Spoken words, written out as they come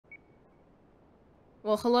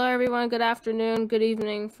Well, hello everyone, good afternoon, good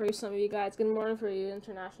evening for some of you guys, good morning for you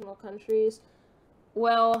international countries.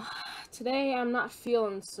 Well, today I'm not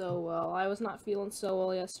feeling so well. I was not feeling so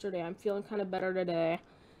well yesterday. I'm feeling kind of better today.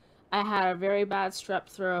 I had a very bad strep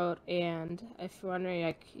throat, and if you're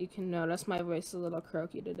wondering, you can notice my voice is a little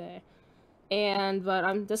croaky today.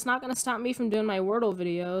 But that's not going to stop me from doing my Wordle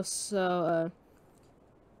videos, so,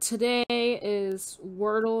 today is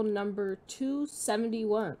Wordle number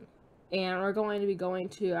 271. And we're going to be going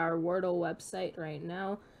to our Wordle website right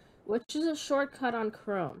now, which is a shortcut on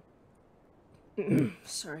Chrome.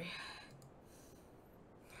 Sorry.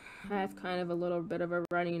 I have kind of a little bit of a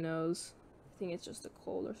runny nose. I think it's just a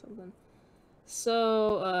cold or something.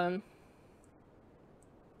 So,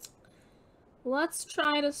 let's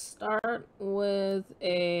try to start with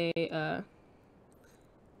a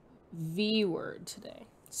V word today.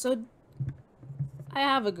 So, I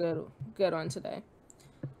have a good one today.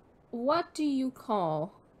 What do you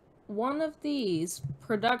call one of these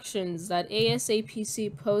productions that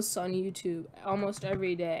ASAPC posts on YouTube almost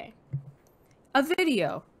every day? A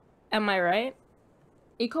video. Am I right?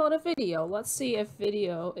 You call it a video. Let's see if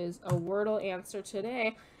video is a Wordle answer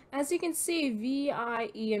today. As you can see,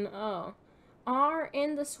 V-I-E and O are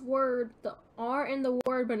in this word, the R in the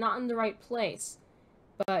word, but not in the right place.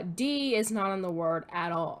 But D is not in the word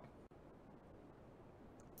at all.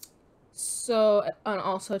 So, and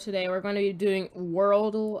also today we're going to be doing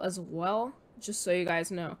Worldle as well, just so you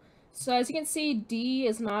guys know. So as you can see, D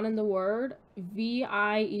is not in the word, V,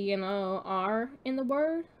 I, E, and O are in the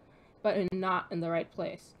word, but not in the right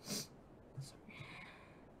place. Sorry.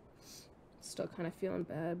 Still kind of feeling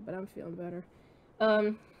bad, but I'm feeling better.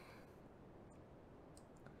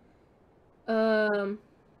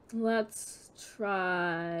 Let's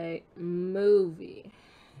try movie.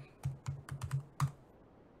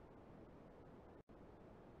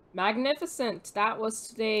 Magnificent! That was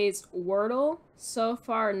today's Wordle. So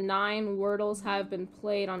far, 9 Wordles have been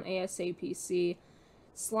played on ASAPC.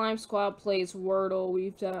 Slime Squad plays Wordle.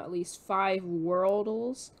 We've done at least 5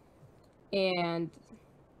 Worldles. And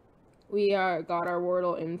we got our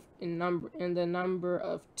Wordle in the number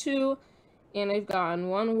of 2. And we've gotten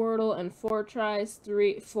 1 Wordle in 4 tries,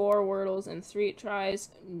 4 Wordles in 3 tries,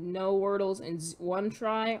 no Wordles in 1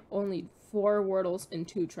 try, only 4 Wordles in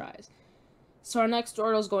 2 tries. So our next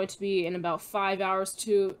Wordle is going to be in about 5 hours,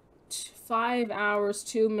 2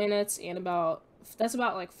 minutes, and that's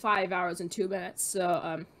about like 5 hours and 2 minutes.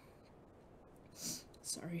 So,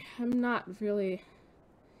 sorry, I'm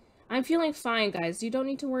feeling fine, guys. You don't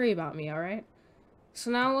need to worry about me, alright?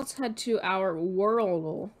 So now let's head to our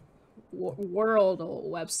Worldle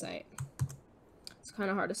website. It's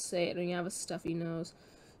kind of hard to say it when you have a stuffy nose.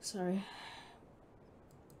 Sorry.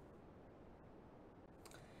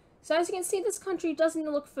 So as you can see, this country doesn't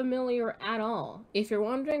look familiar at all. If you're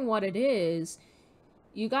wondering what it is,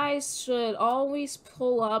 you guys should always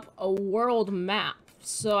pull up a world map.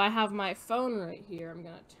 So I have my phone right here. I'm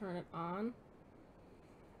gonna turn it on.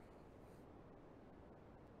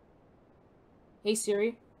 Hey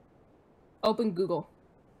Siri, open Google.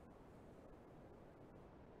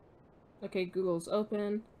 Okay, Google's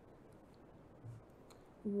open.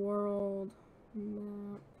 World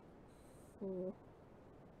map full.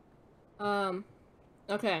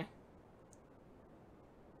 Okay.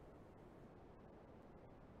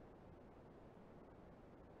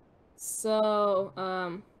 So,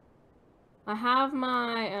 I have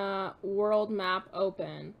my, world map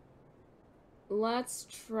open. Let's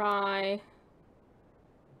try,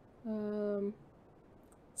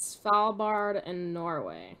 Svalbard and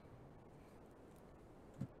Norway.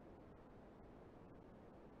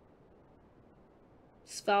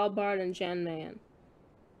 Svalbard and Jan Mayen.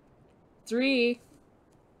 3,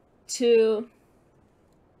 2,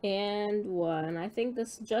 and 1. I think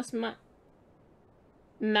this just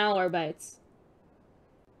malware bites.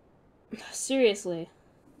 Seriously.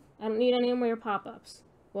 I don't need any more pop-ups.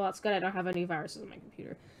 Well, it's good I don't have any viruses on my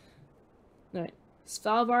computer. Alright.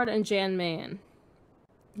 Svalbard and Jan Mayen.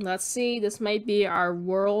 Let's see, this might be our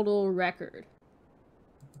Worldle record.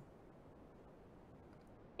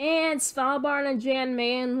 And Svalbard and Jan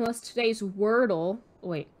Mayen was today's Wordle.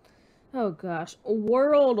 Wait. Oh gosh.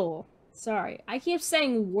 Worldle. Sorry. I keep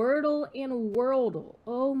saying Wordle and Worldle.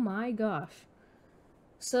 Oh my gosh.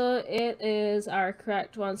 So it is our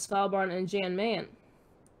correct one, Svalbard and Jan Mayen.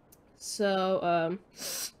 So,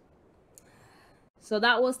 so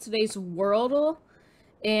that was today's Worldle.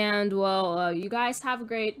 And, well, you guys have a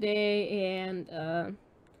great day, and,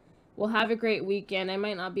 we'll have a great weekend. I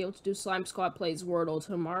might not be able to do Slime Squad Plays Wordle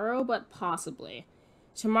tomorrow, but possibly.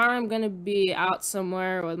 Tomorrow I'm gonna be out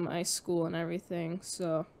somewhere with my school and everything,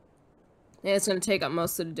 so and it's going to take up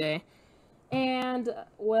most of the day. And,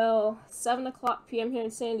 well, 7 o'clock p.m. here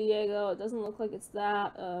in San Diego. It doesn't look like it's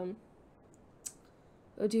that,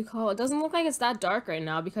 what do you call it? It doesn't look like it's that dark right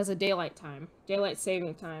now because of daylight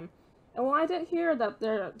saving time. And while I did hear that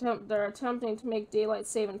they're attempting to make daylight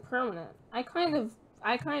saving permanent, I kind of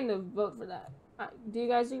vote for that. Do you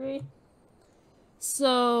guys agree?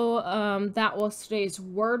 So, that was today's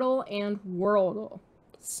Wordle and Worldle.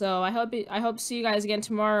 So I hope to see you guys again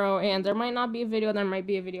tomorrow, and there might not be a video, there might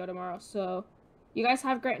be a video tomorrow. So you guys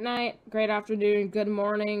have a great night, great afternoon, good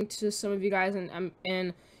morning to some of you guys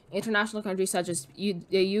in international countries such as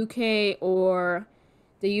the UK or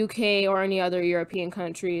any other European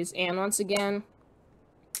countries. And once again,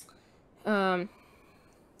 well,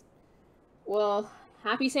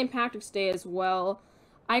 happy St. Patrick's Day as well.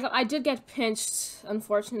 I did get pinched,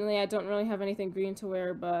 unfortunately. I don't really have anything green to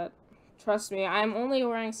wear, but trust me, I'm only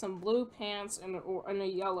wearing some blue pants and a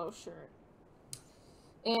yellow shirt.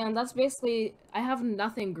 And that's basically, I have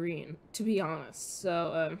nothing green, to be honest.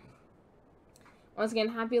 So, once again,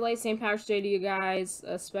 happy late St. Patrick's Day to you guys,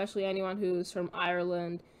 especially anyone who's from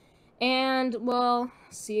Ireland. And, well,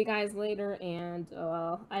 see you guys later, and,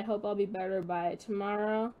 well, I hope I'll be better by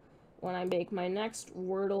tomorrow when I make my next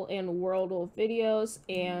Wordle and Worldle videos,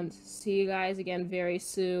 and see you guys again very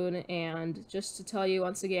soon. And just to tell you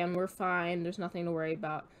once again, we're fine, there's nothing to worry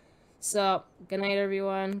about. So, good night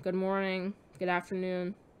everyone, good morning, good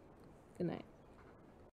afternoon, good night.